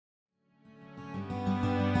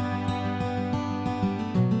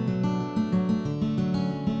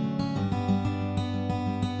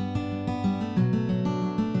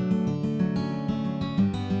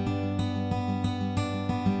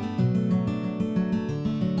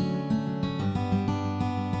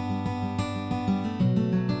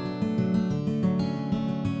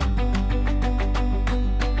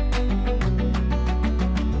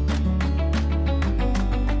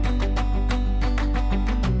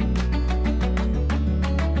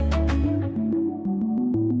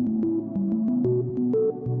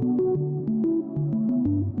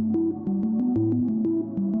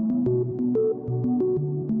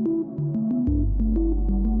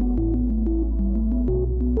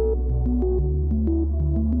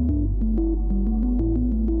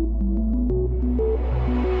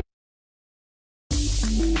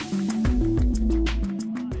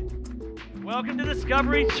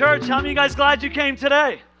Discovery Church, how many of you guys glad you came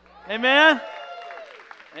today? Amen?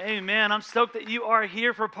 Amen. I'm stoked that you are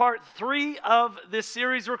here for part 3 of this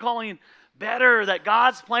series we're calling Better, that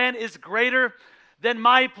God's plan is greater than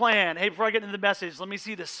my plan. Hey, before I get into the message, let me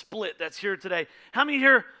see the split that's here today. How many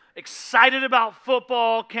here excited about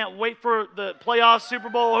football? Can't wait for the playoffs, Super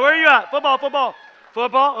Bowl? Where are you at?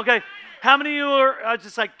 Football? Okay. How many of you are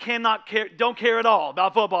just like cannot care, don't care at all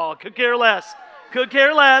about football? Could care less.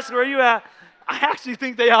 Where are you at? I actually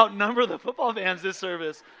think they outnumber the football fans this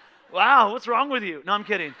service. Wow, what's wrong with you? No, I'm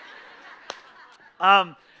kidding.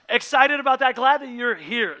 Excited about that. Glad that you're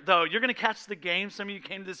here, though. You're going to catch the game. Some of you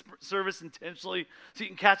came to this service intentionally so you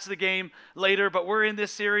can catch the game later. But we're in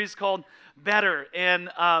this series called Better, and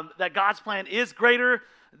that God's plan is greater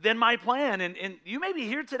than my plan. And you may be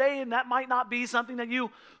here today, and that might not be something that you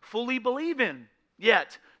fully believe in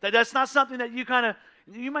yet. That's not something that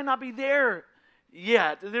you might not be there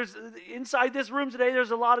yet. There's inside this room today,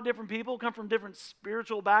 there's a lot of different people, come from different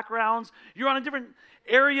spiritual backgrounds. You're on different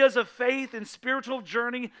areas of faith and spiritual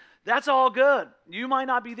journey. That's all good. You might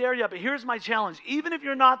not be there yet, but here's my challenge. Even if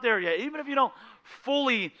you're not there yet, even if you don't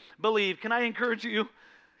fully believe, can I encourage you?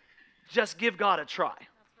 Just give God a try.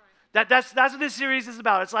 That's what this series is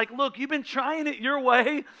about. It's like, look, you've been trying it your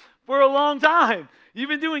way for a long time. You've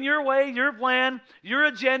been doing your way, your plan, your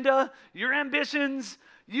agenda, your ambitions.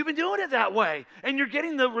 You've been doing it that way, and you're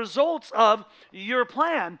getting the results of your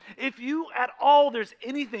plan. If you at all, there's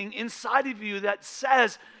anything inside of you that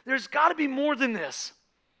says, there's got to be more than this.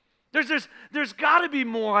 There's got to be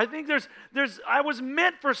more. I think I was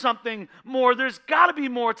meant for something more. There's got to be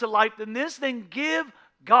more to life than this. Then give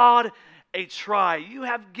God a try. You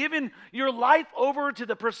have given your life over to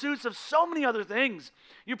the pursuits of so many other things.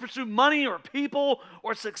 You pursue money or people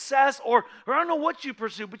or success or I don't know what you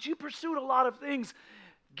pursue, but you pursued a lot of things.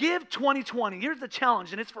 Give 2020. Here's the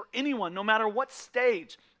challenge, and it's for anyone, no matter what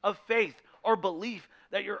stage of faith or belief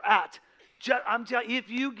that you're at. I'm telling you, if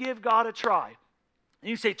you give God a try, and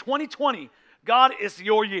you say, 2020, God, it's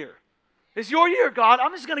your year. It's your year, God.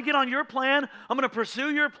 I'm just going to get on your plan. I'm going to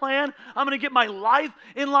pursue your plan. I'm going to get my life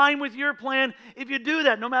in line with your plan. If you do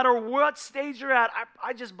that, no matter what stage you're at,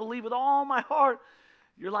 I just believe with all my heart,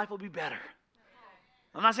 your life will be better.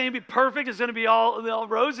 I'm not saying it'll be perfect. It's going to be all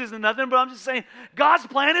roses and nothing, but I'm just saying God's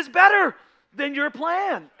plan is better than your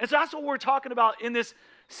plan. And so that's what we're talking about in this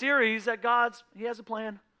series, that He has a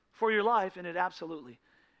plan for your life, and it absolutely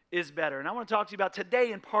is better. And I want to talk to you about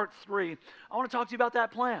today in part 3. I want to talk to you about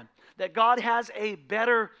that plan, that God has a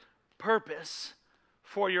better purpose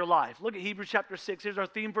for your life. Look at Hebrews chapter 6. Here's our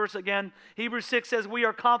theme verse again. Hebrews 6 says, we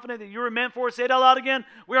are confident that you are meant for, say it out loud again,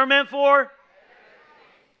 we are meant for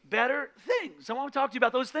better things. I want to talk to you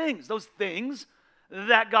about those things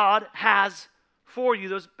that God has for you,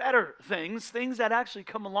 those better things that actually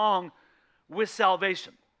come along with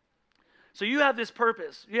salvation. So you have this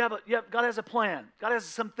purpose. God has a plan. God has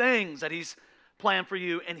some things that He's planned for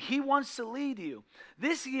you, and He wants to lead you.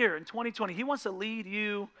 This year in 2020, He wants to lead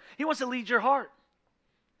you. He wants to lead your heart.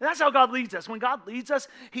 And that's how God leads us. When God leads us,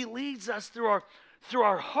 He leads us through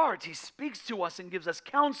our heart. He speaks to us and gives us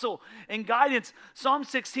counsel and guidance. Psalm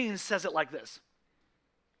 16 says it like this.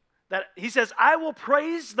 That He says, I will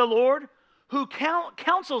praise the Lord who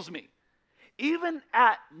counsels me. Even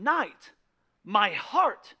at night, my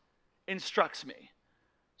heart instructs me.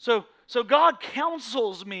 So God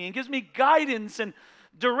counsels me and gives me guidance and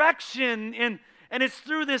direction, and it's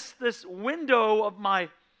through this window of my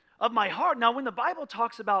heart. Now, when the Bible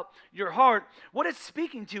talks about your heart, what it's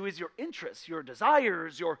speaking to is your interests, your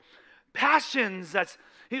desires, your passions.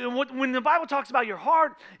 When the Bible talks about your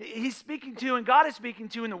heart, He's speaking to, and God is speaking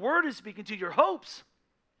to, and the Word is speaking to your hopes,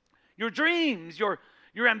 your dreams, your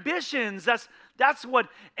ambitions. That's what,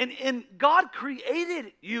 and God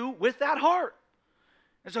created you with that heart.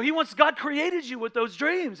 And so God created you with those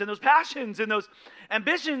dreams and those passions and those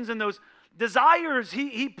ambitions and those desires.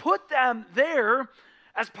 He put them there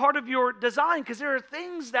as part of your design, because there are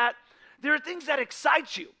things that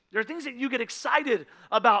excite you. There are things that you get excited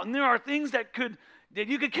about, and there are things that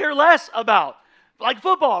you could care less about. Like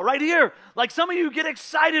football, right here. Like some of you get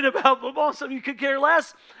excited about football, some of you could care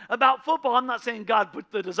less about football. I'm not saying God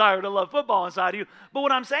put the desire to love football inside of you, but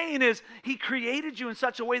what I'm saying is He created you in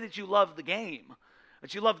such a way that you love the game,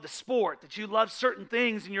 that you love the sport, that you love certain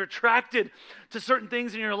things, and you're attracted to certain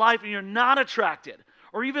things in your life, and you're not attracted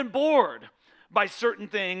or even bored by certain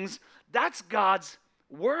things. That's God's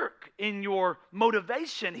work in your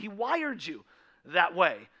motivation. He wired you that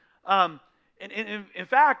way. In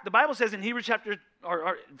fact, the Bible says in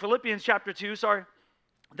Philippians chapter 2,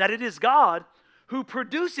 that it is God who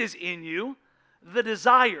produces in you the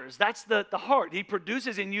desires. That's the heart. He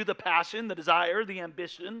produces in you the passion, the desire, the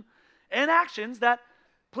ambition, and actions that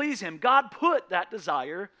please him. God put that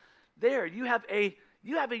desire there. You have a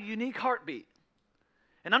unique heartbeat.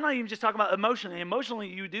 And I'm not even just talking about emotionally. Emotionally,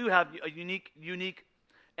 you do have a unique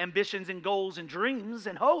ambitions and goals and dreams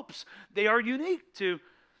and hopes. They are unique to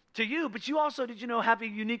you. But you also, did you know, have a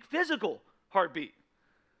unique physical heartbeat.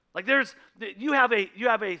 Like you have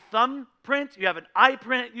a thumb print, you have an eye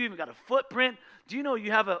print, you even got a footprint. Do you know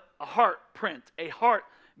you have a heart print, a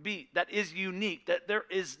heartbeat that is unique, that there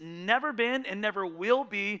is never been and never will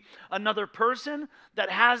be another person that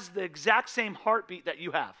has the exact same heartbeat that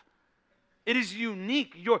you have. It is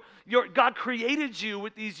unique. God created you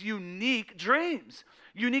with these unique dreams,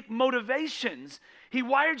 unique motivations. He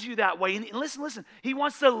wired you that way. And listen, He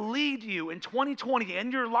wants to lead you in 2020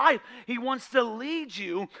 in your life. He wants to lead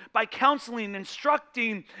you by counseling,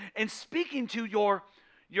 instructing, and speaking to your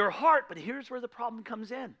heart. But here's where the problem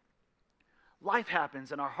comes in. Life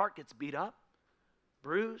happens and our heart gets beat up,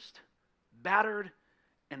 bruised, battered,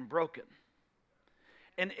 and broken.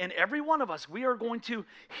 And every one of us, we are going to,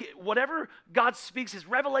 whatever God speaks, His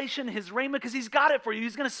revelation, His rhema, because He's got it for you.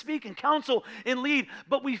 He's going to speak and counsel and lead.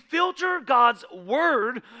 But we filter God's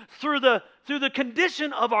word through the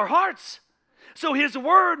condition of our hearts. So His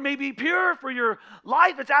word may be pure for your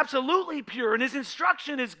life. It's absolutely pure. And His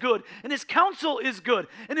instruction is good. And His counsel is good.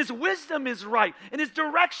 And His wisdom is right. And His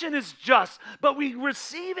direction is just. But we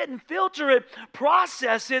receive it and filter it,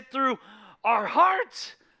 process it through our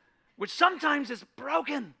hearts, which sometimes is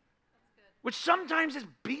broken, which sometimes is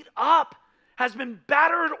beat up, has been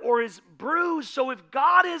battered or is bruised. So if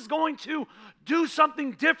God is going to do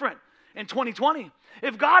something different in 2020,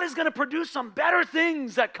 if God is going to produce some better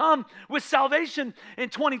things that come with salvation in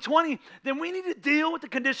 2020, then we need to deal with the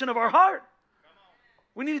condition of our heart.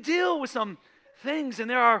 We need to deal with some things, and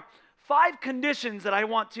there are 5 conditions that I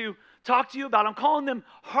want to talk to you about. I'm calling them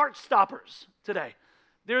heart stoppers today.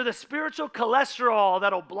 They're the spiritual cholesterol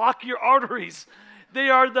that'll block your arteries.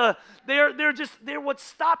 They're what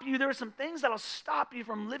stop you. There are some things that'll stop you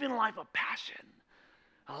from living a life of passion,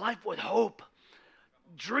 a life with hope,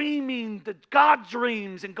 dreaming the God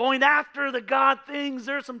dreams and going after the God things.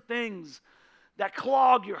 There are some things that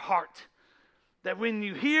clog your heart, that when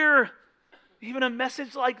you hear even a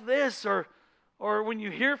message like this, or when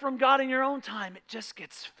you hear from God in your own time, it just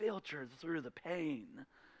gets filtered through the pain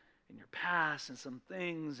in your past and some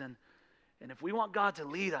things. And if we want God to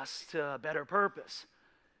lead us to a better purpose,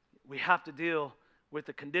 we have to deal with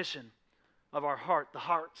the condition of our heart, the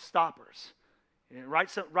heart stoppers. And write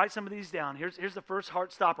some of these down. Here's the first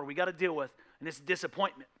heart stopper we got to deal with, and it's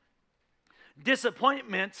disappointment.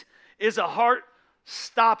 Disappointment is a heart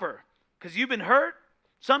stopper because you've been hurt.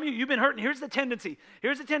 Some of you've been hurt, and here's the tendency.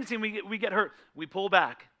 When we get hurt. We pull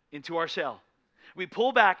back into our shell. We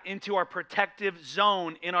pull back into our protective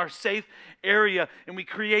zone in our safe area, and we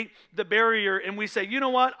create the barrier, and we say, you know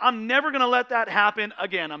what? I'm never going to let that happen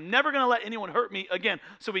again. I'm never going to let anyone hurt me again.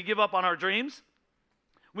 So we give up on our dreams.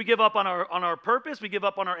 We give up on our purpose. We give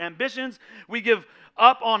up on our ambitions. We give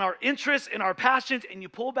up on our interests and our passions, and you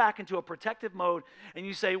pull back into a protective mode, and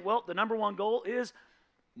you say, well, the number one goal is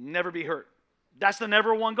never be hurt. That's the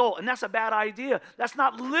number one goal, and that's a bad idea. That's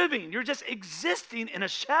not living. You're just existing in a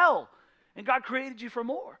shell. And God created you for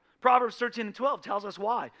more. Proverbs 13:12 tells us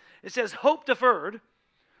why. It says, hope deferred.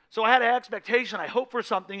 So I had an expectation. I hoped for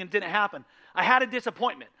something and it didn't happen. I had a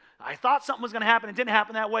disappointment. I thought something was going to happen. It didn't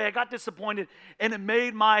happen that way. I got disappointed, and it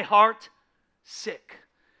made my heart sick.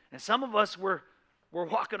 And some of us, we're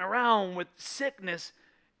walking around with sickness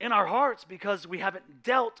in our hearts because we haven't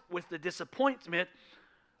dealt with the disappointment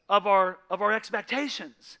of our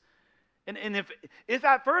expectations. And if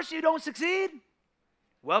at first you don't succeed,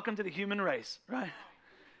 welcome to the human race, right?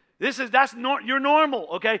 You're normal,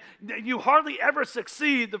 okay? You hardly ever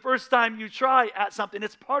succeed the first time you try at something.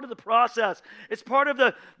 It's part of the process. It's part of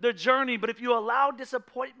the journey. But if you allow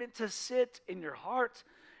disappointment to sit in your heart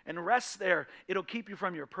and rest there, it'll keep you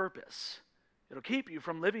from your purpose. It'll keep you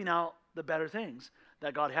from living out the better things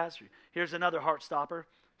that God has for you. Here's another heart stopper: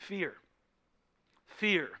 fear.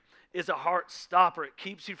 Fear is a heart stopper. It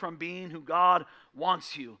keeps you from being who God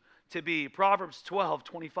wants you to be. Proverbs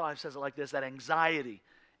 12:25 says it like this, that anxiety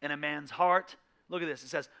in a man's heart, look at this, it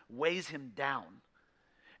says, weighs him down.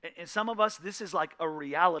 And some of us, this is like a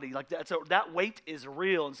reality. Like that weight is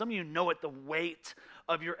real. And some of you know it, the weight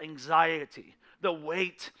of your anxiety, the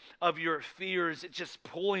weight of your fears, it's just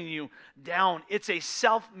pulling you down. It's a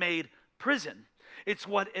self-made prison. It's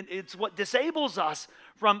what disables us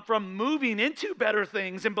from moving into better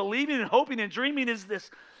things and believing and hoping and dreaming is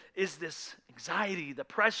this anxiety, the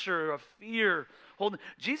pressure of fear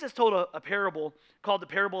Jesus told a parable called the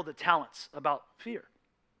parable of the talents about fear.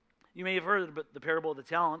 You may have heard of the parable of the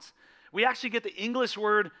talents. We actually get the English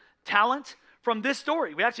word talent from this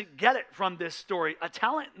story. We actually get it from this story. A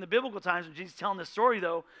talent in the biblical times when Jesus is telling this story,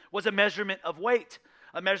 though, was a measurement of weight.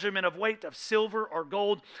 A measurement of weight of silver or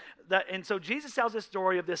gold. And so Jesus tells this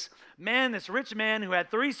story of this man, this rich man who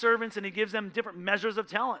had 3 servants, and he gives them different measures of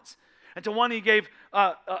talents. And to one he gave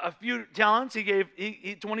a few talents.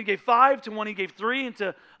 To one he gave 5. To one he gave 3. And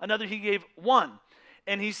to another he gave 1.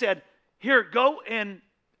 And he said, here, go and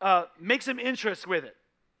make some interest with it.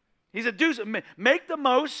 He said, make the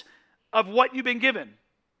most of what you've been given.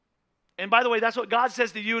 And by the way, that's what God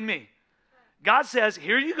says to you and me. God says,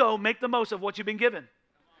 here you go, make the most of what you've been given.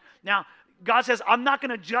 Now, God says, I'm not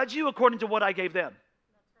going to judge you according to what I gave them.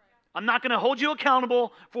 I'm not going to hold you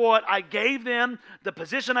accountable for what I gave them, the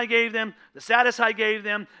position I gave them, the status I gave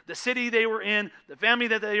them, the city they were in, the family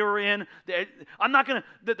that they were in. I'm not going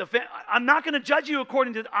to judge you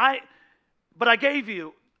according to but I gave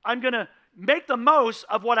you. I'm going to make the most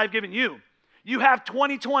of what I've given you. You have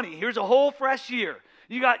 2020. Here's a whole fresh year.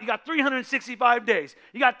 You got 365 days.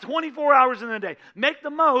 You got 24 hours in the day. Make the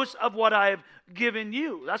most of what I have given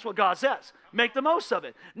you. That's what God says. Make the most of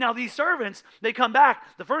it. Now, these servants, they come back.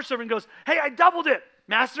 The first servant goes, hey, I doubled it,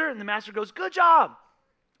 master. And the master goes, good job.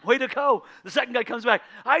 Way to go. The second guy comes back,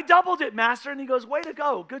 I doubled it, master. And he goes, way to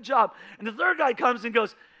go. Good job. And the third guy comes and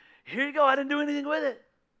goes, here you go. I didn't do anything with it.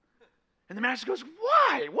 And the master goes,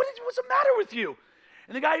 why? What's the matter with you?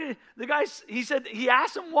 And the guy, he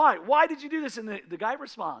asked him why. Why did you do this? And the guy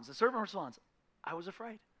responds, the servant responds, I was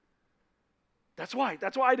afraid. That's why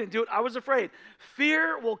I didn't do it. I was afraid.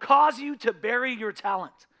 Fear will cause you to bury your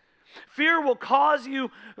talent. Fear will cause you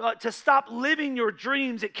to stop living your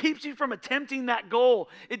dreams. It keeps you from attempting that goal.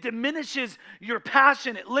 It diminishes your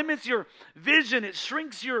passion. It limits your vision. It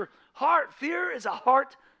shrinks your heart. Fear is a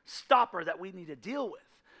heart stopper that we need to deal with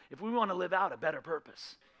if we want to live out a better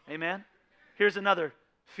purpose. Amen? Here's another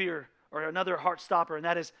fear or another heart stopper, and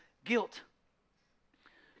that is guilt.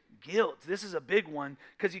 Guilt. This is a big one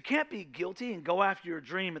because you can't be guilty and go after your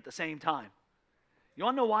dream at the same time. You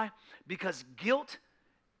want to know why? Because guilt,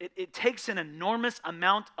 it takes an enormous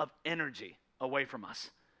amount of energy away from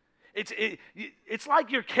us. It's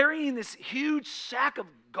like you're carrying this huge sack of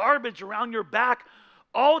garbage around your back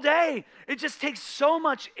all day. It just takes so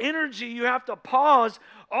much energy. You have to pause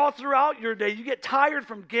all throughout your day. You get tired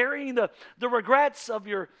from carrying the regrets of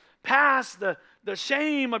your past, the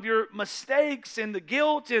shame of your mistakes and the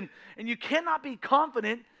guilt, and you cannot be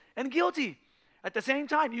confident and guilty at the same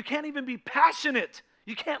time. You can't even be passionate.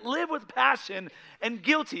 You can't live with passion and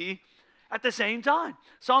guilty at the same time.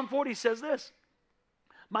 Psalm 40 says this,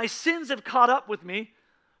 my sins have caught up with me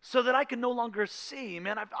so that I can no longer see.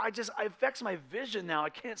 Man, it affects my vision now. I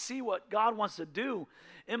can't see what God wants to do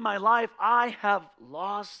in my life. I have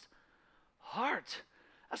lost heart.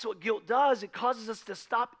 That's what guilt does. It causes us to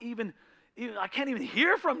stop even I can't even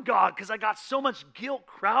hear from God because I got so much guilt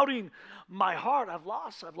crowding my heart. I've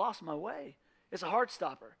lost my way. It's a heart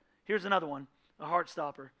stopper. Here's another one, a heart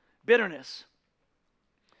stopper. Bitterness.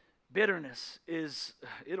 Bitterness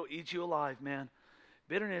it'll eat you alive, man.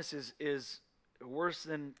 Bitterness is worse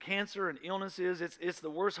than cancer and illness is. It's the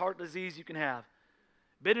worst heart disease you can have.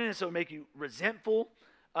 Bitterness will make you resentful,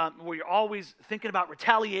 where you're always thinking about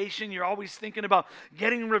retaliation. You're always thinking about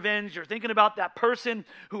getting revenge. You're thinking about that person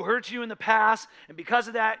who hurt you in the past, and because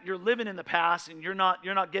of that, you're living in the past, and you're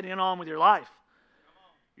not getting on with your life.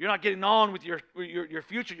 You're not getting on with your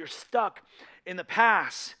future. You're stuck in the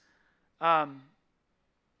past. Can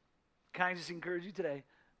I just encourage you today?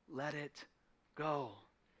 Let it go.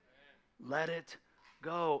 Let it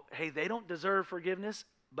go. Hey, they don't deserve forgiveness,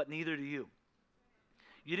 but neither do you.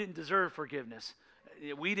 You didn't deserve forgiveness.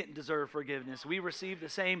 We didn't deserve forgiveness. We received the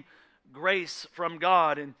same grace from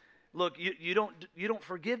God. And look, you don't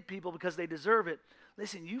forgive people because they deserve it.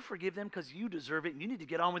 Listen, you forgive them because you deserve it, and you need to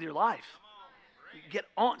get on with your life. Get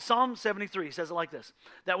on. Psalm 73 says it like this,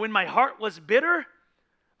 that when my heart was bitter,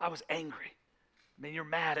 I was angry. I mean, you're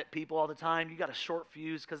mad at people all the time. You got a short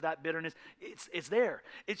fuse because that bitterness, it's there.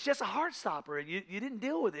 It's just a heart stopper. You didn't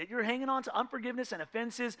deal with it. You're hanging on to unforgiveness and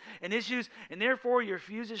offenses and issues, and therefore your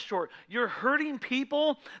fuse is short. You're hurting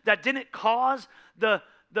people that didn't cause the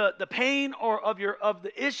pain or of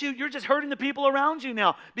the issue. You're just hurting the people around you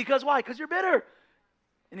now. Because why? Because you're bitter.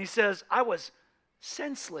 And he says, I was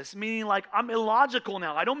senseless, meaning like I'm illogical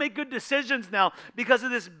now. I don't make good decisions now because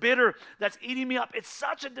of this bitter that's eating me up. It's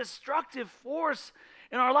such a destructive force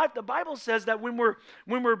in our life. The Bible says that when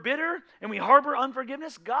we're bitter and we harbor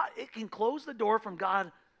unforgiveness, God, it can close the door from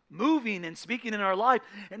God moving and speaking in our life.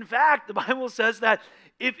 In fact, the Bible says that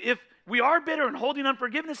if we are bitter and holding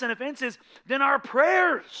unforgiveness and offenses, then our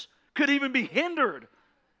prayers could even be hindered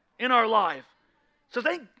in our life. So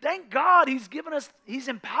thank God He's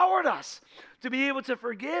empowered us to be able to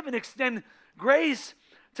forgive and extend grace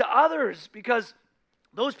to others, because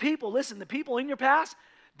those people, listen, the people in your past,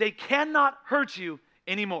 they cannot hurt you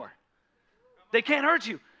anymore. They can't hurt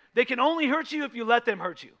you. They can only hurt you if you let them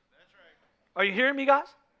hurt you. That's right. Are you hearing me, guys?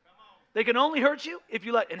 They can only hurt you if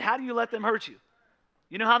you and how do you let them hurt you?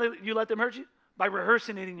 You know how you let them hurt you? By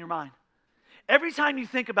rehearsing it in your mind. Every time you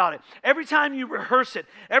think about it, every time you rehearse it,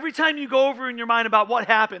 every time you go over in your mind about what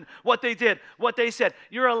happened, what they did, what they said,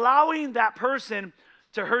 you're allowing that person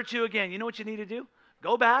to hurt you again. You know what you need to do?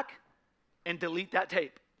 Go back and delete that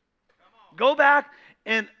tape. Go back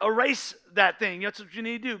and erase that thing. That's what you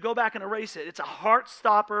need to do. Go back and erase it. It's a heart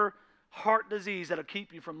stopper, heart disease that'll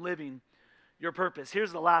keep you from living your purpose.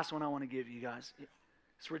 Here's the last one I want to give you guys.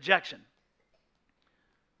 It's rejection.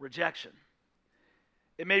 Rejection.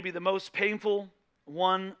 It may be the most painful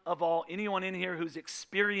one of all. Anyone in here who's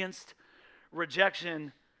experienced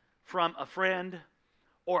rejection from a friend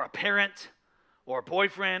or a parent or a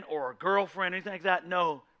boyfriend or a girlfriend, anything like that?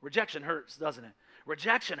 No, rejection hurts, doesn't it?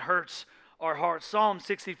 Rejection hurts our hearts. Psalm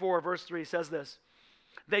 64 verse 3 says this: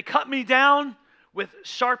 "They cut me down with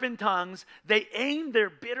sharpened tongues. They aim their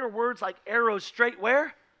bitter words like arrows straight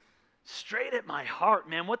where? Straight at my heart."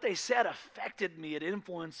 Man, what they said affected me. It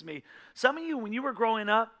influenced me. Some of you, when you were growing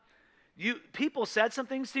up, people said some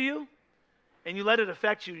things to you, and you let it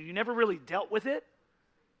affect you. You never really dealt with it.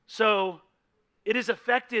 So it has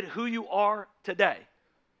affected who you are today.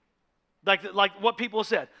 Like what people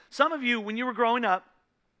said. Some of you, when you were growing up,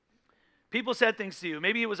 people said things to you.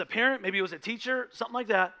 Maybe it was a parent, maybe it was a teacher, something like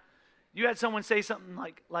that. You had someone say something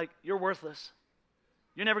like "You're worthless.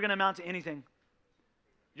 You're never going to amount to anything.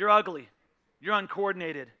 You're ugly. You're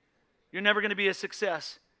uncoordinated. You're never going to be a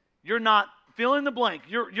success. You're not," fill in the blank.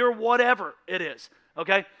 You're whatever it is,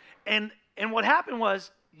 okay? And what happened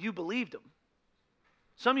was you believed them.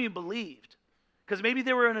 Some of you believed. Because maybe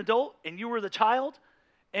they were an adult and you were the child,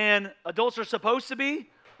 and adults are supposed to be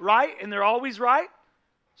right, and they're always right.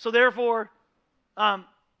 So therefore,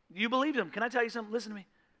 you believed them. Can I tell you something? Listen to me.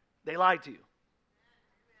 They lied to you.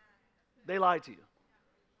 They lied to you.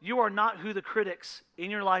 You are not who the critics in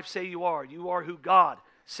your life say you are. You are who God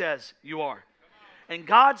says you are. And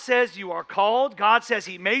God says you are called. God says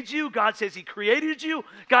He made you. God says He created you.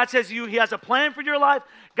 God says He has a plan for your life.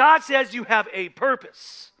 God says you have a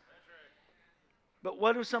purpose. But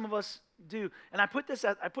what do some of us do? And I put this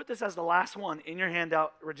as the last one in your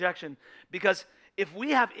handout, rejection, because if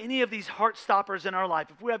we have any of these heart stoppers in our life,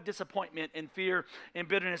 if we have disappointment and fear and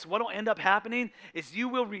bitterness, what will end up happening is you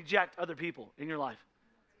will reject other people in your life.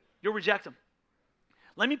 You'll reject them.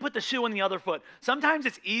 Let me put the shoe on the other foot. Sometimes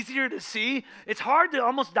it's easier to see. It's hard to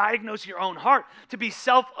almost diagnose your own heart, to be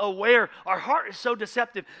self-aware. Our heart is so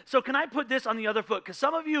deceptive. So can I put this on the other foot? Because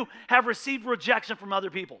some of you have received rejection from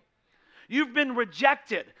other people. You've been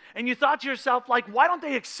rejected, and you thought to yourself, like, why don't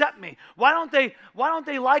they accept me? Why don't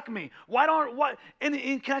they like me?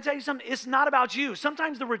 And can I tell you something? It's not about you.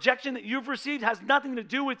 Sometimes the rejection that you've received has nothing to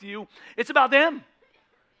do with you. It's about them.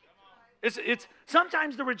 It's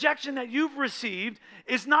sometimes the rejection that you've received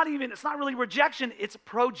is not really rejection, it's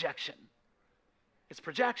projection. It's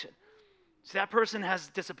projection. So that person has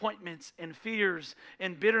disappointments and fears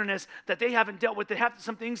and bitterness that they haven't dealt with. They have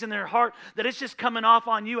some things in their heart that it's just coming off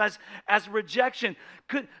on you as rejection.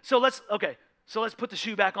 So let's put the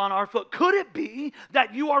shoe back on our foot. Could it be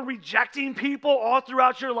that you are rejecting people all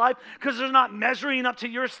throughout your life because they're not measuring up to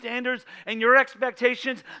your standards and your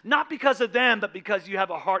expectations, not because of them, but because you have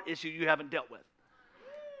a heart issue you haven't dealt with?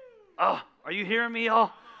 Oh, are you hearing me,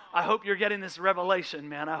 y'all? I hope you're getting this revelation,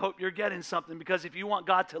 man. I hope you're getting something, because if you want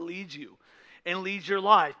God to lead you and lead your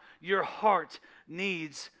life, your heart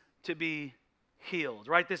needs to be healed.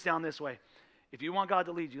 Write this down this way. If you want God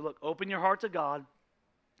to lead you, look, open your heart to God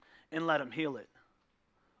and let Him heal it.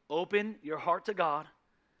 Open your heart to God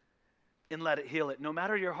and let it heal it. No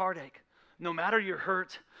matter your heartache, no matter your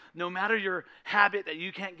hurt, no matter your habit that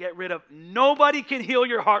you can't get rid of, nobody can heal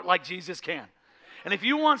your heart like Jesus can. And if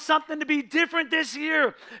you want something to be different this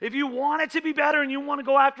year, if you want it to be better and you want to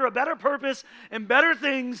go after a better purpose and better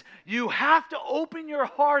things, you have to open your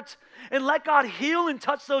heart and let God heal and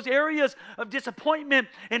touch those areas of disappointment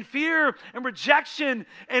and fear and rejection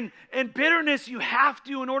and bitterness. You have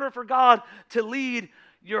to, in order for God to lead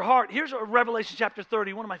your heart. Here's Revelation chapter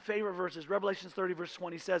 30, one of my favorite verses. Revelation 30 verse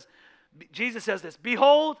 20 says, Jesus says this: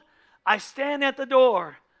 "Behold, I stand at the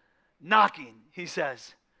door knocking," He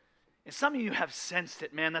says. And some of you have sensed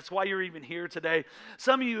it, man. That's why you're even here today.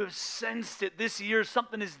 Some of you have sensed it this year.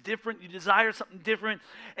 Something is different. You desire something different.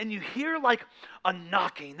 And you hear like a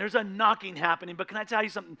knocking. There's a knocking happening. But can I tell you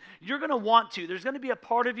something? You're going to want to. There's going to be a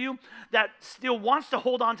part of you that still wants to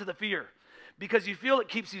hold on to the fear because you feel it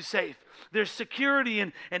keeps you safe. There's security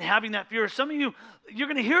in having that fear. Some of you, you're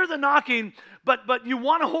going to hear the knocking, but you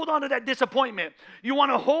want to hold on to that disappointment. You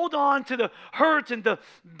want to hold on to the hurt and the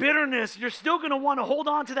bitterness. You're still going to want to hold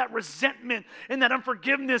on to that resentment and that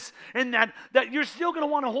unforgiveness and that you're still going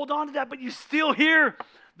to want to hold on to that, but you still hear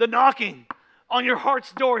the knocking on your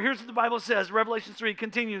heart's door. Here's what the Bible says. Revelation 3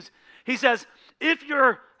 continues. He says, if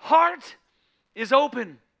your heart is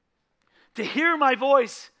open to hear my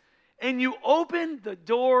voice, and you open the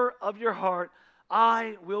door of your heart,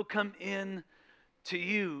 I will come in to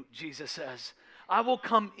you, Jesus says. I will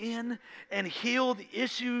come in and heal the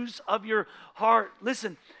issues of your heart.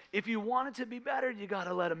 Listen, if you want it to be better, you got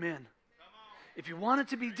to let him in. If you want it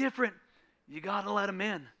to be different, you got to let him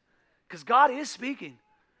in. Because God is speaking,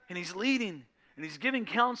 and he's leading, and he's giving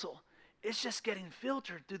counsel. It's just getting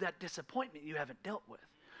filtered through that disappointment you haven't dealt with.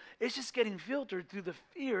 It's just getting filtered through the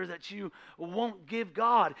fear that you won't give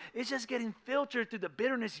God. It's just getting filtered through the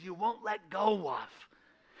bitterness you won't let go of.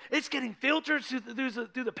 It's getting filtered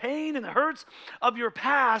through the pain and the hurts of your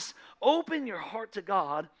past. Open your heart to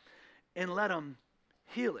God and let him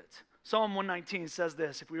heal it. Psalm 119 says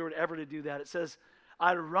this, if we were ever to do that. It says,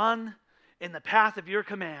 I run in the path of your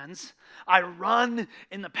commands. I run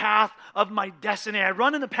in the path of my destiny. I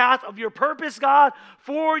run in the path of your purpose, God,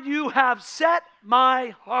 for you have set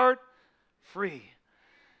my heart free.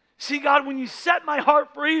 See, God, when you set my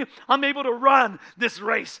heart free, I'm able to run this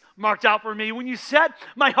race marked out for me. When you set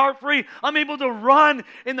my heart free, I'm able to run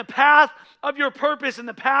in the path of your purpose, in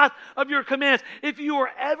the path of your commands. If you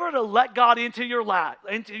were ever to let God into your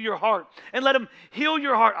heart and let him heal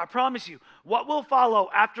your heart, I promise you, what will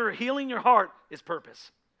follow after healing your heart is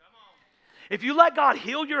purpose. If you let God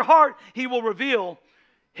heal your heart, he will reveal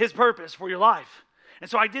his purpose for your life. And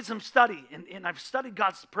so I did some study, and I've studied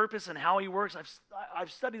God's purpose and how he works.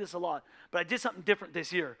 I've studied this a lot, but I did something different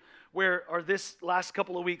this year, or this last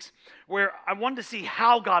couple of weeks, where I wanted to see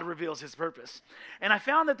how God reveals his purpose. And I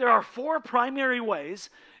found that there are 4 primary ways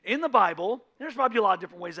in the Bible. There's probably a lot of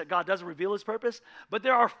different ways that God does reveal his purpose, but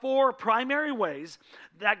there are 4 primary ways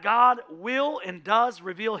that God will and does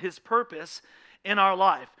reveal his purpose in our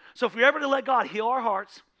life. So if we're ever to let God heal our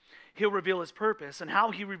hearts, he'll reveal his purpose. And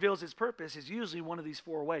how he reveals his purpose is usually one of these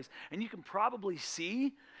 4 ways. And you can probably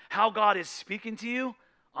see how God is speaking to you,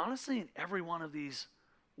 honestly, in every one of these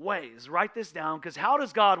ways. Write this down, because how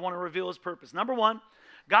does God want to reveal his purpose? Number 1,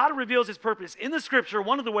 God reveals his purpose in the scripture.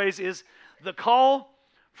 One of the ways is the call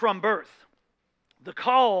from birth. The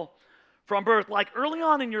call from birth. Like early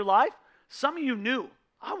on in your life, some of you knew,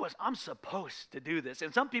 I'm supposed to do this.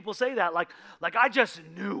 And some people say that like I just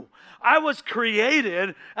knew. I was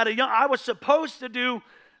created I was supposed to do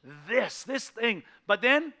this thing. But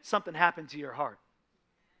then something happened to your heart.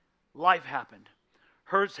 Life happened.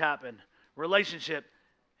 Hurts happened. Relationship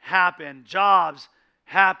happened. Jobs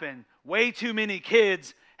happened. Way too many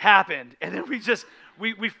kids happened. And then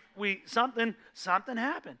something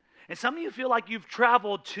happened. And some of you feel like you've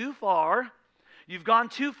traveled too far. You've gone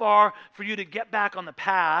too far for you to get back on the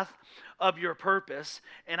path of your purpose.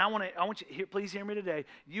 And I want you, please hear me today.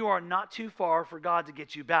 You are not too far for God to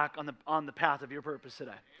get you back on the path of your purpose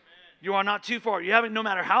today. Amen. You are not too far. You haven't, no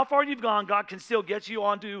matter how far you've gone, God can still get you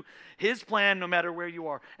onto his plan no matter where you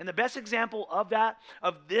are. And the best example of that,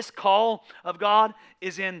 of this call of God,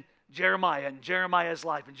 is in Jeremiah and Jeremiah's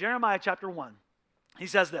life. In Jeremiah chapter 1, he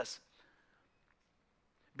says this,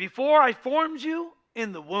 before I formed you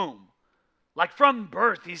in the womb, like from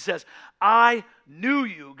birth, he says, I knew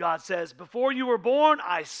you, God says. Before you were born,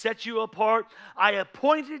 I set you apart. I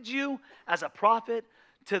appointed you as a prophet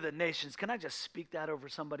to the nations. Can I just speak that over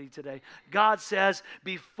somebody today? God says,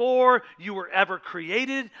 before you were ever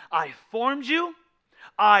created, I formed you.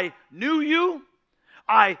 I knew you.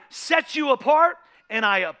 I set you apart. And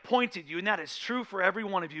I appointed you. And that is true for every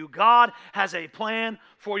one of you. God has a plan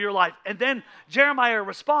for your life. And then Jeremiah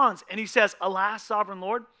responds, and he says, alas, sovereign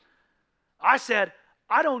Lord, I said,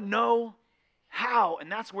 I don't know how.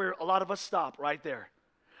 And that's where a lot of us stop right there.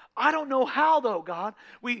 I don't know how, though, God.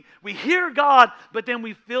 We hear God, but then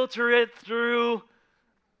we filter it through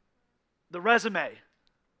the resume.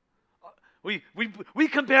 We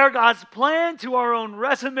compare God's plan to our own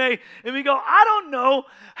resume, and we go, I don't know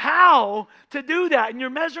how to do that. And you're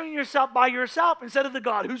measuring yourself by yourself instead of the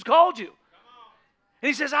God who's called you. And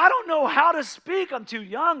he says, I don't know how to speak. I'm too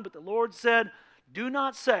young. But the Lord said, do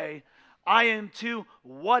not say, I am too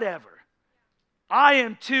whatever. I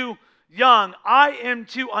am too young. I am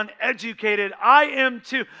too uneducated. I'm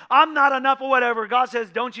not enough or whatever. God says,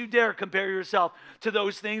 don't you dare compare yourself to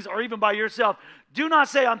those things or even by yourself. Do not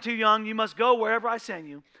say I'm too young. You must go wherever I send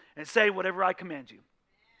you and say whatever I command you.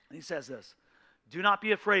 And he says this, do not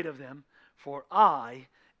be afraid of them, for I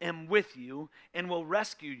am with you and will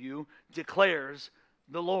rescue you, declares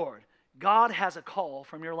the Lord. God has a call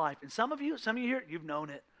from your life. And some of you here, you've known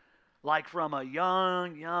it. Like from a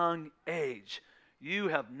young age, you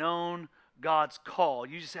have known God's call.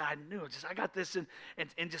 You just say, I knew it. I got this. And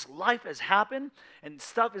just life has happened and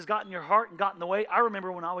stuff has gotten in your heart and gotten in the way. I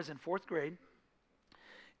remember when I was in 4th grade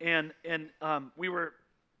and we were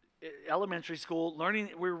elementary school we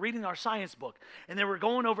were reading our science book, and they were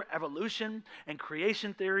going over evolution and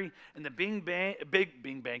creation theory and the Big Bang.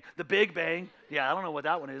 Yeah, I don't know what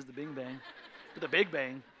that one is, the Big Bang. But the Big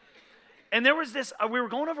Bang. And there was this, we were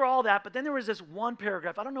going over all that, but then there was this one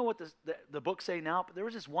paragraph. I don't know what the books say now, but there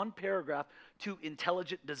was this one paragraph to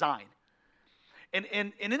intelligent design. And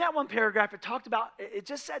in that one paragraph, it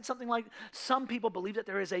just said something like, some people believe that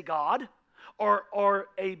there is a God or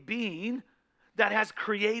a being that has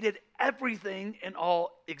created everything in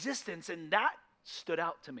all existence. And that stood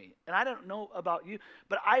out to me. And I don't know about you,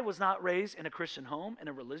 but I was not raised in a Christian home, in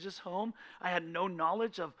a religious home. I had no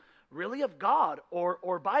knowledge of God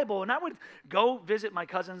or Bible. And I would go visit my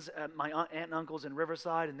cousins at my aunt and uncles in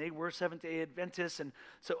Riverside, and they were Seventh-day Adventists, and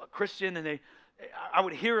so a Christian, and I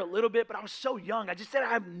would hear a little bit, but I was so young. I just said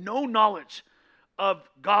I have no knowledge of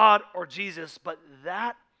God or Jesus, but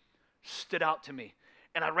that stood out to me.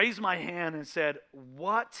 And I raised my hand and said,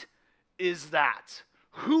 what is that?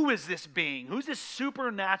 Who is this being? Who's this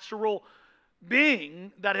supernatural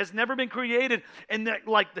being that has never been created? And that,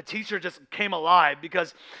 like, the teacher just came alive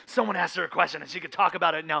because someone asked her a question and she could talk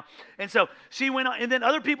about it now. And so she went on, and then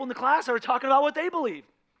other people in the class are talking about what they believe.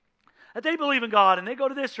 That they believe in God and they go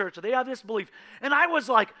to this church or they have this belief. And I was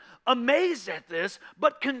like amazed at this,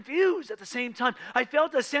 but confused at the same time. I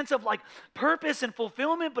felt a sense of like purpose and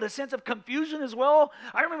fulfillment, but a sense of confusion as well.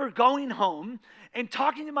 I remember going home and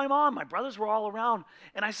talking to my mom. My brothers were all around.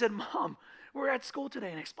 And I said, Mom, we're at school today,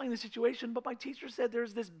 and I explained the situation, but my teacher said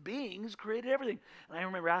there's this being who's created everything. And I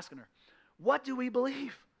remember asking her, what do we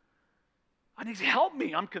believe? I need to help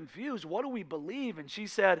me. I'm confused. What do we believe? And she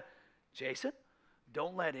said, Jason,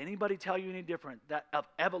 don't let anybody tell you any different. That of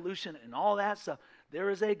evolution and all that stuff. There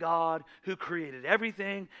is a God who created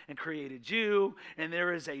everything and created you, and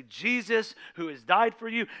there is a Jesus who has died for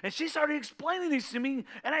you. And she started explaining these to me,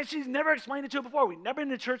 and she's never explained it to her before. We'd never been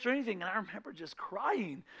to church or anything, and I remember just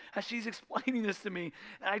crying as she's explaining this to me.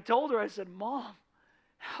 And I told her, I said, Mom,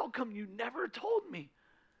 how come you never told me?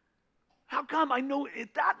 How come? I know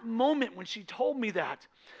at that moment when she told me that,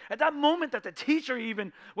 at that moment that the teacher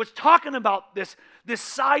even was talking about this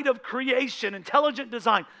side of creation, intelligent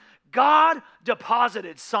design, God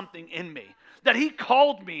deposited something in me, that he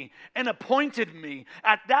called me and appointed me.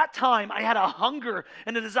 At that time, I had a hunger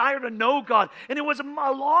and a desire to know God. And it was a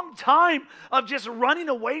long time of just running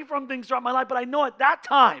away from things throughout my life. But I know at that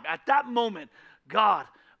time, at that moment, God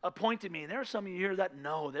appointed me. And there are some of you here that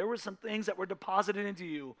know there were some things that were deposited into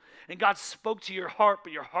you. And God spoke to your heart,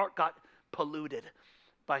 but your heart got polluted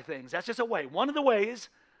by things. That's just a way. One of the ways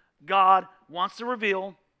God wants to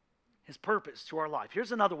reveal his purpose to our life.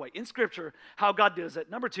 Here's another way. In Scripture, how God does it.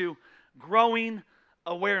 Number 2, growing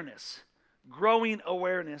awareness. Growing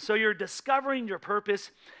awareness. So you're discovering your purpose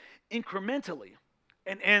incrementally.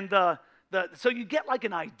 So you get like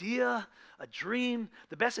an idea, a dream.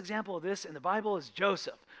 The best example of this in the Bible is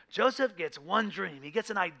Joseph. Joseph gets one dream. He gets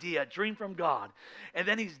an idea, a dream from God. And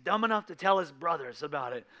then he's dumb enough to tell his brothers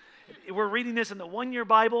about it. We're reading this in the one-year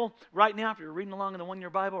Bible right now. If you're reading along in the one-year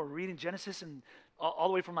Bible, we're reading Genesis and all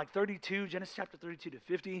the way from like 32, Genesis chapter 32 to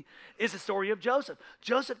 50, is the story of Joseph.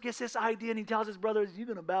 Joseph gets this idea and he tells his brothers, you're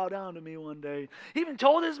going to bow down to me one day. He even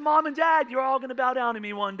told his mom and dad, you're all going to bow down to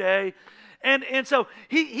me one day. And so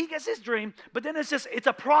he gets his dream, but then it's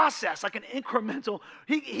a process, like an incremental.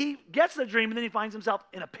 He gets the dream and then he finds himself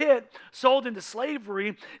in a pit, sold into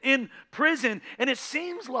slavery, in prison. And it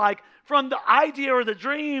seems like from the idea or the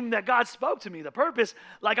dream that God spoke to me, the purpose,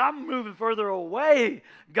 like I'm moving further away,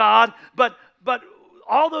 God, but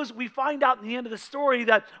all those, we find out in the end of the story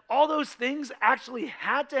that all those things actually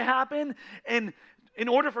had to happen, and in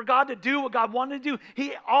order for God to do what God wanted to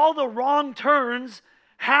do, all the wrong turns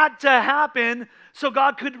had to happen so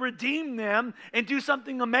God could redeem them and do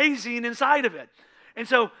something amazing inside of it. And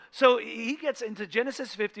so he gets into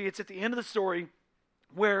Genesis 50, it's at the end of the story,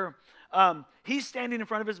 where he's standing in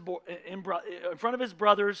front of his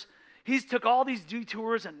brothers. He's took all these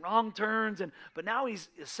detours and wrong turns, but now he's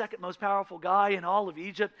the second most powerful guy in all of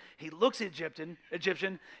Egypt. He looks Egyptian.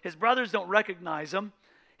 His brothers don't recognize him.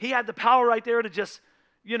 He had the power right there to just,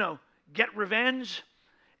 get revenge.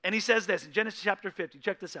 And he says this in Genesis chapter 50.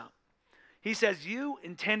 Check this out. He says, you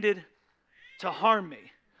intended to harm me.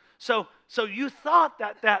 So you thought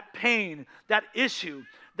that pain, that issue,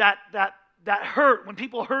 that hurt, when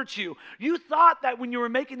people hurt you, you thought that when you were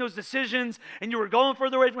making those decisions and you were going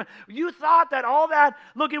further away from it, you thought that all that,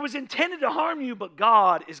 look, it was intended to harm you, but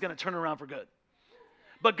God is going to turn around for good.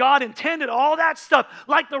 But God intended all that stuff,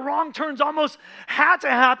 like the wrong turns almost had to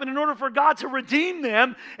happen in order for God to redeem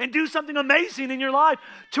them and do something amazing in your life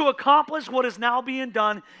to accomplish what is now being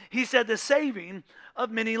done. He said the saving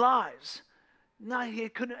of many lives. No,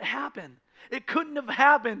 it couldn't happen. It couldn't have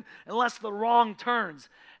happened unless the wrong turns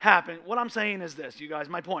happened. What I'm saying is this, you guys,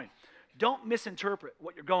 my point. Don't misinterpret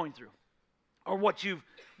what you're going through or what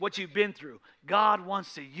you've been through. God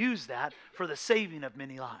wants to use that for the saving of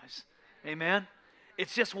many lives. Amen?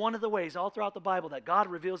 It's just one of the ways all throughout the Bible that God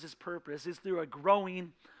reveals his purpose is through a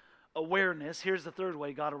growing awareness. Here's the third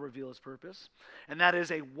way God will reveal his purpose, and that is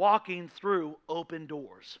a walking through open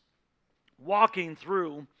doors. Walking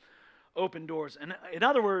through open doors. And in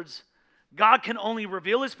other words, God can only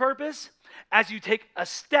reveal his purpose as you take a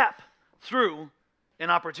step through an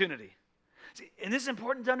opportunity. See, and this is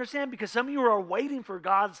important to understand because some of you are waiting for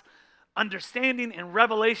God's understanding and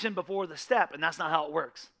revelation before the step, and that's not how it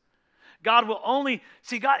works. God will only,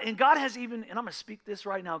 God has even, and I'm going to speak this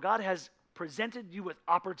right now, God has presented you with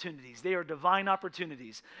opportunities. They are divine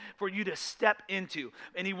opportunities for you to step into.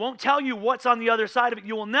 And he won't tell you what's on the other side of it.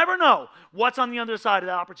 You will never know what's on the other side of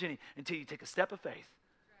that opportunity until you take a step of faith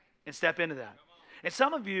and step into that. And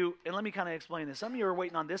some of you, and let me kind of explain this, some of you are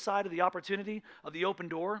waiting on this side of the opportunity of the open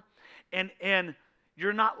door, and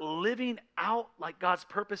you're not living out like God's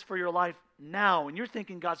purpose for your life now. And you're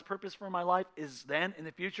thinking God's purpose for my life is then in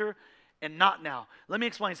the future and not now. Let me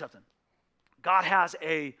explain something. God has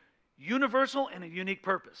a universal and a unique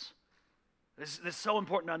purpose. This is so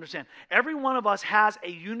important to understand. Every one of us has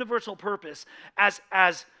a universal purpose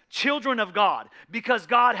as children of God because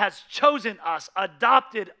God has chosen us,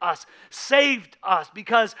 adopted us, saved us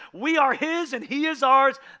because we are his and he is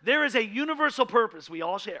ours. There is a universal purpose we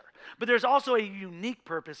all share. But there's also a unique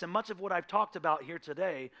purpose, and much of what I've talked about here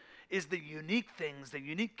today is the unique things, the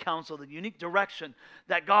unique counsel, the unique direction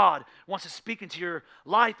that God wants to speak into your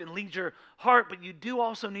life and lead your heart. But you do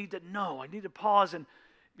also need to know, I need to pause and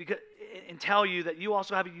tell you that you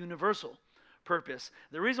also have a universal purpose.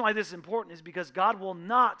 The reason why this is important is because God will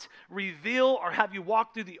not reveal or have you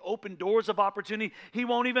walk through the open doors of opportunity. He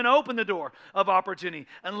won't even open the door of opportunity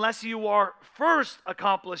unless you are first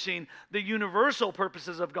accomplishing the universal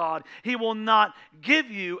purposes of God. He will not give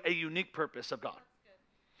you a unique purpose of God.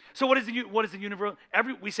 So what is the universal?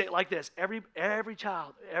 We say it like this: every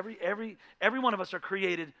child, every one of us are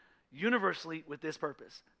created universally with this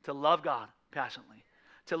purpose: to love God passionately,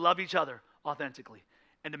 to love each other authentically,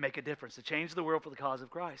 and to make a difference, to change the world for the cause of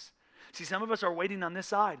Christ. See, some of us are waiting on this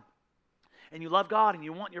side, and you love God, and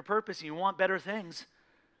you want your purpose, and you want better things,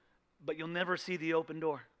 but you'll never see the open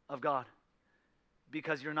door of God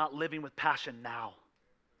because you're not living with passion now.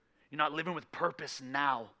 You're not living with purpose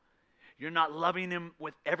now. You're not loving him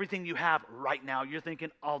with everything you have right now. You're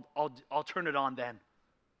thinking, I'll turn it on then.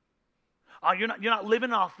 You're not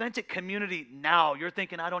living an authentic community now. You're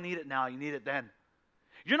thinking, I don't need it now. You need it then.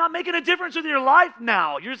 You're not making a difference with your life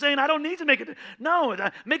now. You're saying, I don't need to make it. No,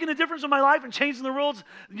 making a difference with my life and changing the rules,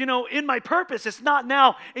 in my purpose. It's not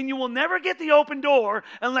now. And you will never get the open door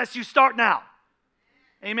unless you start now.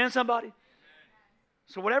 Amen, somebody?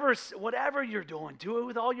 So whatever you're doing, do it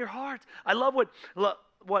with all your heart. I love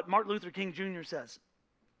what Martin Luther King Jr. says.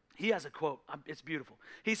 He has a quote. It's beautiful.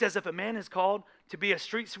 He says, if a man is called to be a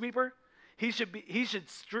street sweeper, he should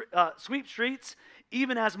sweep streets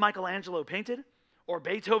even as Michelangelo painted, or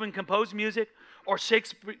Beethoven composed music, or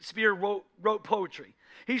Shakespeare wrote poetry.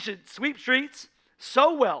 He should sweep streets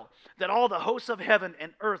so well that all the hosts of heaven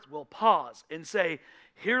and earth will pause and say,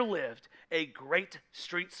 here lived a great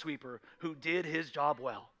street sweeper who did his job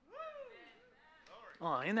well.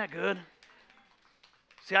 Oh, ain't that good?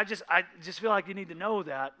 See, I just feel like you need to know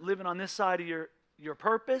that living on this side of your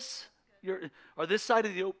purpose, or this side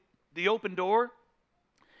of the open door,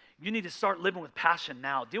 you need to start living with passion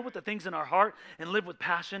now. Deal with the things in our heart and live with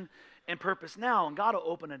passion and purpose now, and God will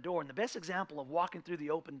open a door. And the best example of walking through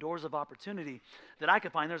the open doors of opportunity that I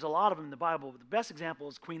could find, there's a lot of them in the Bible, but the best example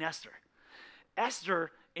is Queen Esther.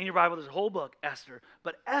 Esther, in your Bible, there's a whole book, Esther,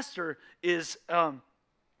 but Esther is,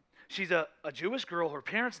 She's a Jewish girl. Her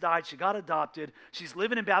parents died. She got adopted. She's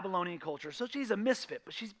living in Babylonian culture. So she's a misfit,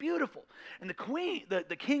 but she's beautiful. And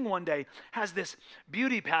the king one day has this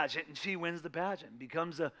beauty pageant, and she wins the pageant,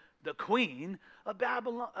 becomes the queen of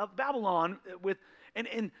Babylon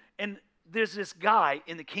and there's this guy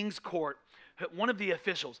in the king's court, one of the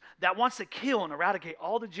officials, that wants to kill and eradicate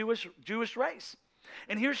all the Jewish race.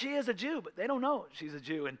 And here she is, a Jew, but they don't know she's a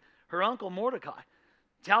Jew. And her uncle Mordecai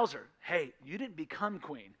tells her, hey, you didn't become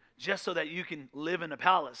queen just so that you can live in a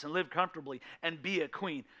palace and live comfortably and be a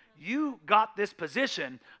queen. You got this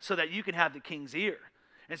position so that you can have the king's ear.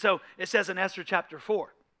 And so it says in Esther chapter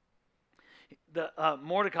 4,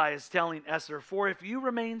 Mordecai is telling Esther, for if you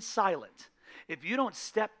remain silent, if you don't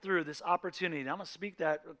step through this opportunity, and I'm going to speak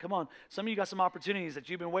that, come on, some of you got some opportunities that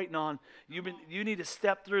you've been waiting on. You need to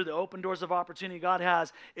step through the open doors of opportunity God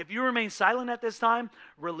has. If you remain silent at this time,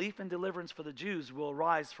 relief and deliverance for the Jews will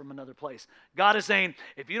arise from another place. God is saying,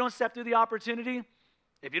 if you don't step through the opportunity,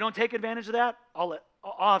 if you don't take advantage of that, I'll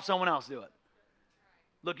have someone else do it.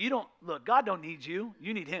 Look, God don't need you.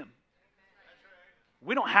 You need him.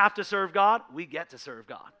 We don't have to serve God. We get to serve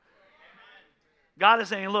God. God is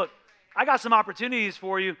saying, look, I got some opportunities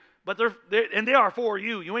for you, but they are for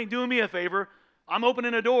you. You ain't doing me a favor. I'm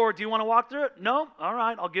opening a door. Do you want to walk through it? No? All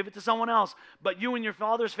right, I'll give it to someone else. But you and your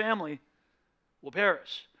father's family will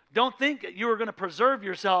perish. Don't think that you are going to preserve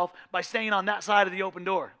yourself by staying on that side of the open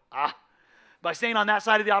door. By staying on that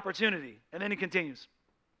side of the opportunity. And then he continues.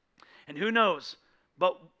 And who knows,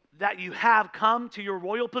 but that you have come to your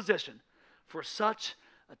royal position for such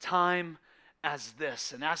a time as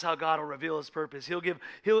this. And that's how God will reveal his purpose. He'll give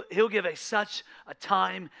such a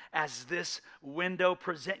time as this window,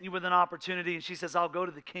 present you with an opportunity. And she says, I'll go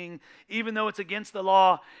to the king, even though it's against the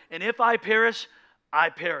law. And if I perish, I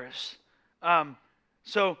perish.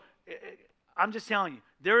 So I'm just telling you,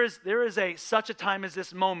 there is such a time as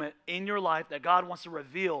this moment in your life that God wants to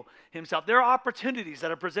reveal himself. There are opportunities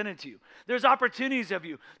that are presented to you. There's opportunities of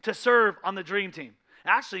you to serve on the dream team.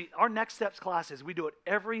 Actually, our Next Steps classes, we do it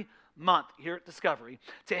every month here at Discovery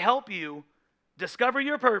to help you discover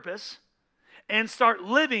your purpose and start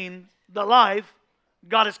living the life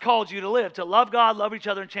God has called you to live, to love God, love each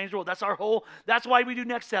other, and change the world. That's why we do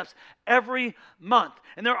Next Steps every month.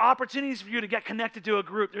 And there are opportunities for you to get connected to a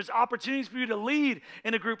group. There's opportunities for you to lead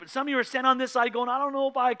in a group. And some of you are sitting on this side going, I don't know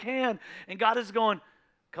if I can. And God is going,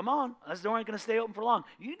 come on, this door ain't going to stay open for long.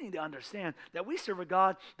 You need to understand that we serve a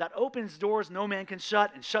God that opens doors no man can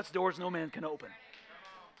shut and shuts doors no man can open.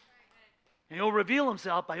 And he'll reveal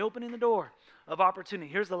himself by opening the door of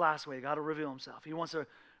opportunity. Here's the last way God will reveal himself. He wants to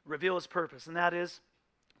reveal his purpose, and that is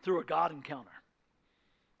through a God encounter.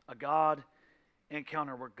 A God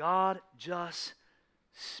encounter where God just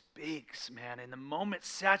speaks, man. In the moment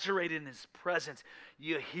saturated in his presence,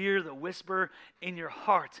 you hear the whisper in your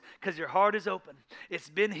heart because your heart is open. It's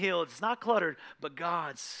been healed. It's not cluttered, but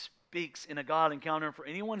God speaks in a God encounter. And for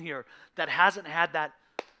anyone here that hasn't had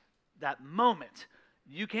that moment,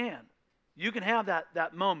 you can. You can have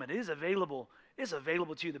that moment. It is available. It's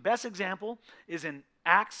available to you. The best example is in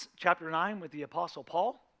Acts chapter 9 with the Apostle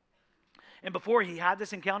Paul. And before he had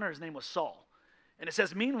this encounter, his name was Saul. And it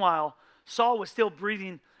says, meanwhile, Saul was still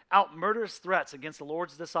breathing out murderous threats against the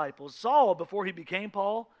Lord's disciples. Saul, before he became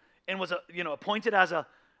Paul and was appointed as an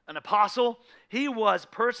apostle, he was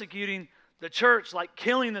persecuting the church, like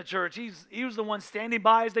killing the church. He was the one standing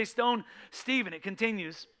by as they stoned Stephen. It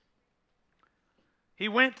continues. He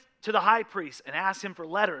went to the high priest and asked him for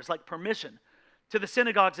letters, like permission, to the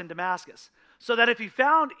synagogues in Damascus, so that if he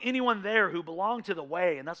found anyone there who belonged to the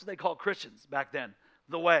way, and that's what they called Christians back then,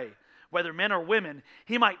 the way, whether men or women,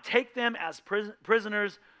 he might take them as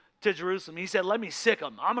prisoners to Jerusalem. He said, let me sick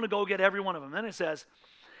them. I'm going to go get every one of them. Then it says,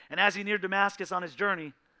 and as he neared Damascus on his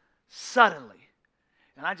journey, suddenly,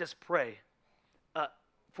 and I just pray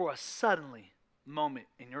for a suddenly moment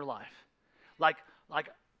in your life. Like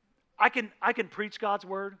I can preach God's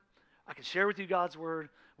word. I can share with you God's word.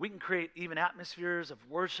 We can create even atmospheres of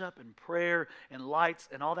worship and prayer and lights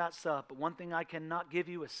and all that stuff. But one thing I cannot give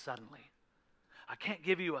you is suddenly. I can't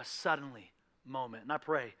give you a suddenly moment. And I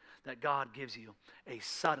pray that God gives you a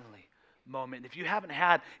suddenly moment. And if you haven't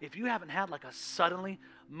had like a suddenly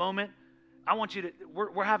moment, I want you to,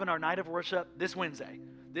 we're having our night of worship this Wednesday.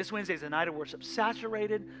 This Wednesday is a night of worship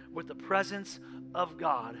saturated with the presence of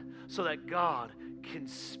God so that God can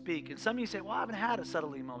speak. And some of you say, well, I haven't had a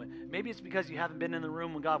suddenly moment. Maybe it's because you haven't been in the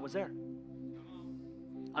room when God was there.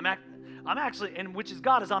 I'm actually, and which is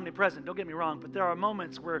God is omnipresent, don't get me wrong, but there are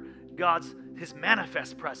moments where his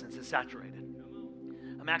manifest presence is saturated.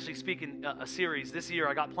 I'm actually speaking a series this year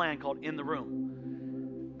I got planned called In the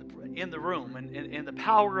Room. in the room and the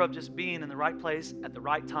power of just being in the right place at the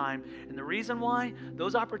right time. And the reason why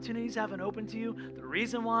those opportunities haven't opened to you, the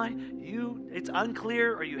reason why it's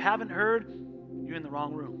unclear or you haven't heard, you're in the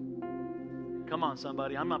wrong room. Come on,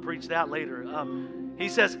 somebody. I'm going to preach that later. He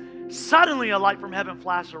says, suddenly a light from heaven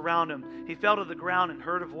flashed around him. He fell to the ground and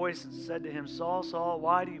heard a voice and said to him, Saul, Saul,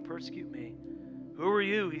 why do you persecute me? Who are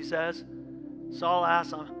you? He says. Saul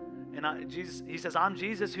asked, he says, I'm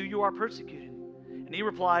Jesus who you are persecuting. And he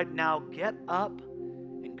replied, now get up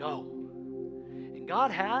and go. And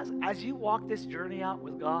God has, as you walk this journey out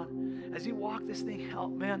with God, as you walk this thing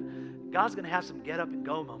out, man, God's going to have some get up and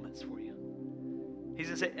go moments for you. He's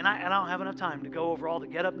going to say, and I don't have enough time to go over all the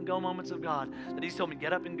get up and go moments of God that he's told me,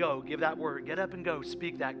 get up and go, give that word, get up and go,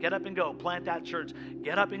 speak that, get up and go, plant that church,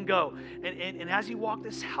 get up and go. And as you walk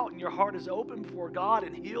this out and your heart is open before God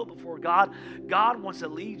and healed before God, God wants to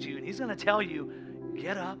lead you. And he's going to tell you,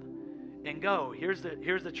 get up and go. Here's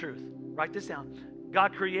the truth. Write this down.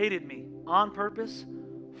 God created me on purpose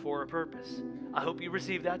for a purpose. I hope you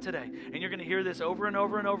receive that today. And you're going to hear this over and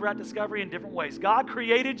over and over at Discovery in different ways. God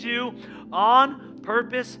created you on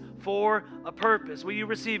purpose for a purpose. Will you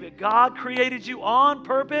receive it? God created you on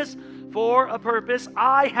purpose for a purpose.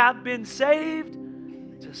 I have been saved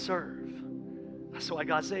to serve. That's why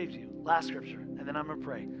God saved you. Last scripture, and then I'm going to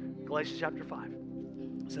pray. Galatians chapter 5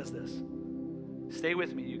 says this. Stay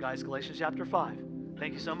with me, you guys. Galatians chapter 5.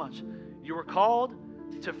 Thank you so much. You were called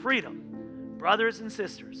to freedom, brothers and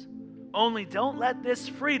sisters. Only don't let this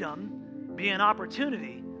freedom be an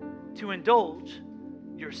opportunity to indulge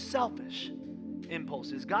your selfish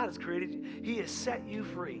impulses. God has created you. He has set you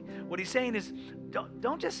free. What he's saying is,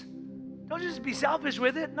 don't just be selfish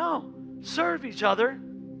with it. No. Serve each other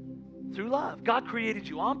through love. God created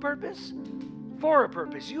you on purpose for a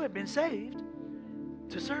purpose. You have been saved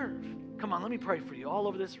to serve. Come on, let me pray for you all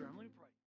over this room.